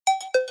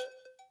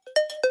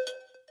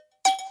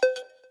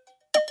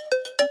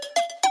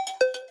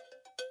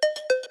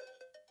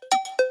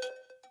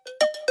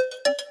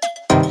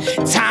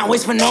Time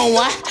waits for no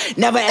one.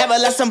 Never ever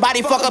let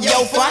somebody fuck up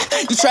your fun.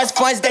 You trust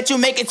funds that you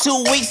make in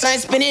 2 weeks. I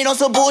ain't spending on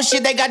some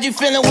bullshit that got you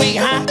feeling weak,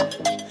 huh?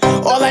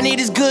 All I need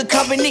is good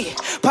company.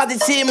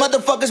 Positive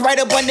motherfuckers right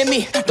up under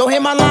me. Don't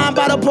hit my line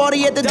by the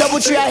party at the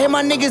DoubleTree. I hit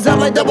my niggas up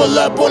like double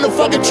up on the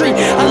fucking tree.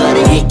 I let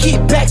it hit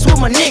kickbacks with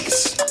my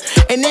niggas,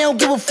 and they don't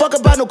give a fuck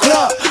about no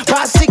club.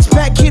 Buy a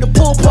 6-pack, keep the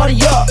pool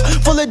party up.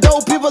 Full of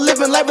dope people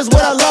living life is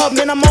what I love.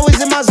 Man, I'm always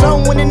in my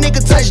zone when a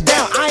nigga touch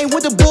down. I ain't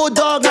with the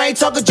bulldog, I ain't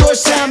talking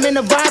Georgetown. Man,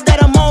 the vibe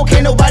that I'm on,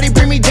 can't nobody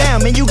bring me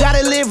down. Man, you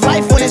gotta live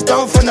life when it's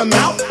thrown from the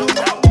mouth.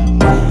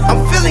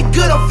 I'm feeling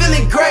good, I'm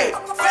feeling great.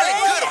 Feeling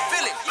good, I'm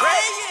feeling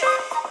great.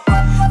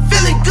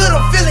 Feeling good,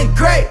 I'm feeling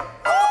great.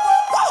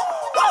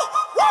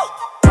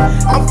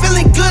 I'm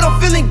feeling good, I'm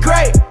feeling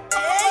great.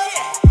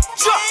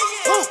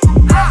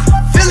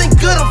 Feeling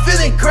good, I'm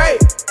feeling great.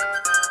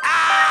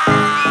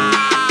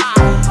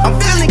 I'm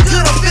feeling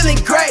good, I'm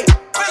feeling great.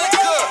 Feeling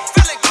good,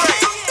 feeling great.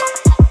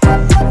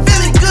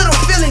 Feeling good, I'm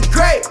feeling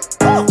great.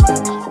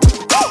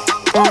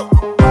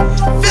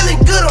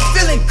 Feeling good, I'm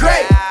feeling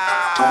great.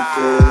 I'm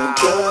feeling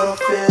good, I'm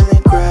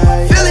feeling great.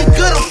 Feeling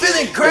good, I'm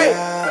feeling great.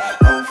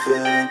 I'm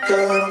feeling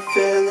good, I'm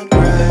feeling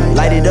great.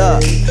 Light it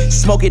up,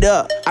 smoke it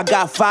up. I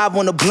got 5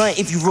 on the blunt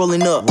if you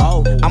rolling up.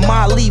 I'm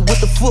Ali with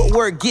the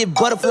footwork, give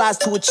butterflies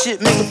to a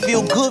chip, make it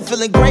feel good,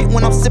 feeling great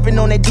when I'm sipping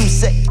on that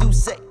Douce.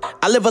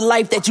 I live a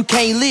life that you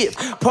can't live.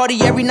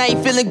 Party every night,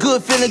 feeling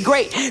good, feeling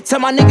great. Tell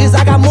my niggas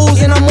I got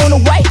moves and I'm on the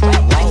way.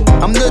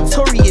 I'm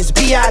notorious,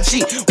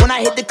 B.I.G. When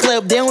I hit the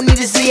club, they don't need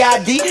a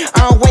CID.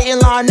 I don't wait in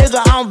line,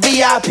 nigga, I'm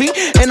VIP.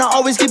 And I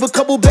always keep a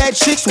couple bad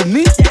chicks with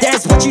me.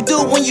 That's what you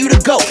do when you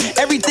the GOAT.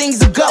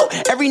 Everything's a go.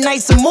 Every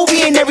night's a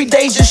movie and every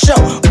day's your show.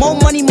 More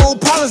money, more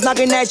problems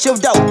knocking at your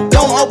door.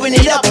 Don't open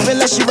it up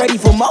unless you're ready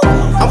for more.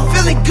 I'm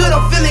feeling good,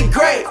 I'm feeling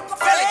great.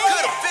 Feeling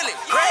good, I'm feeling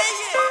great.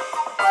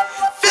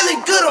 Feeling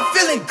good, I'm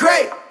feeling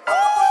great.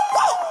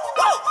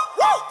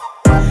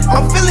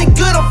 I'm feeling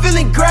good, I'm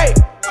feeling great.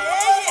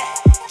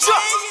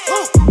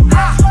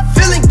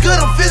 Feeling good,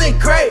 I'm feeling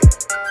great.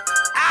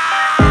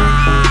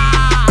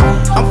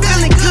 I'm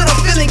feeling good, I'm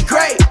feeling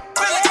great.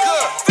 Feeling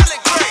good, feeling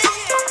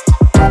great.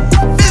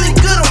 Feeling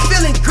good, I'm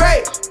feeling great.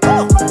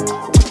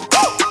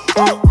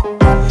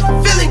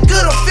 Feeling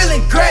good, I'm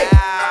feeling great.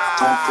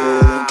 I'm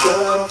feeling good,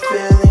 I'm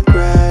feeling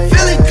great.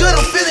 Feeling good,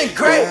 I'm feeling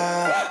great.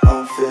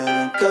 I'm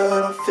feeling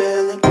good, I'm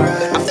feeling great.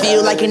 I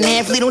feel like an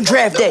athlete on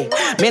draft day.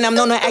 Man, I'm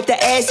known to act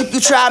the ass if you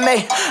try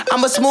me.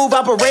 I'm a smooth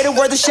operator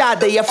worth a shot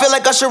day. I feel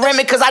like Usher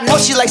Raymond cause I know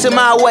she likes it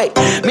my way.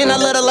 Man, I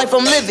love the life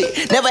I'm living.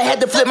 Never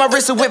had to flip my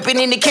wrist or whip it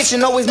in the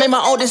kitchen. Always made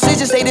my own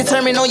decisions, stay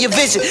determined on your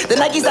vision. The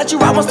Nikes that you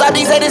rock won't stop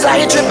these haters out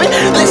here tripping.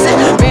 Listen,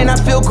 man, I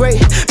feel great.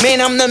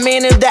 Man, I'm the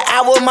man of the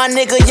hour, my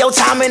nigga. Yo,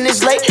 timing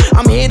is late.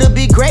 I'm here to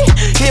be great.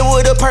 Here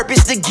with a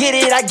purpose to get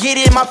it. I get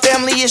it, my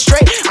family is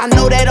straight. I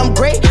know that I'm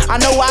great. I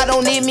know I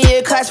don't need me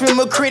a classroom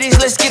of critics.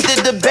 Let's get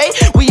the debate.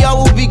 We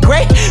all will be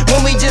great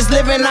when we just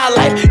living our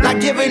life, not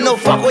giving no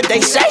fuck what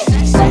they say.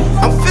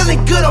 I'm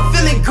feeling good, I'm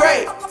feeling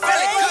great.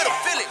 Feeling good, I'm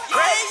feeling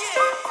great.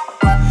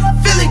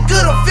 Feeling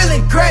good, I'm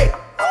feeling great.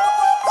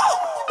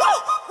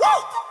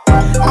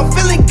 I'm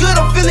feeling good,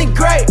 I'm feeling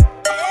great.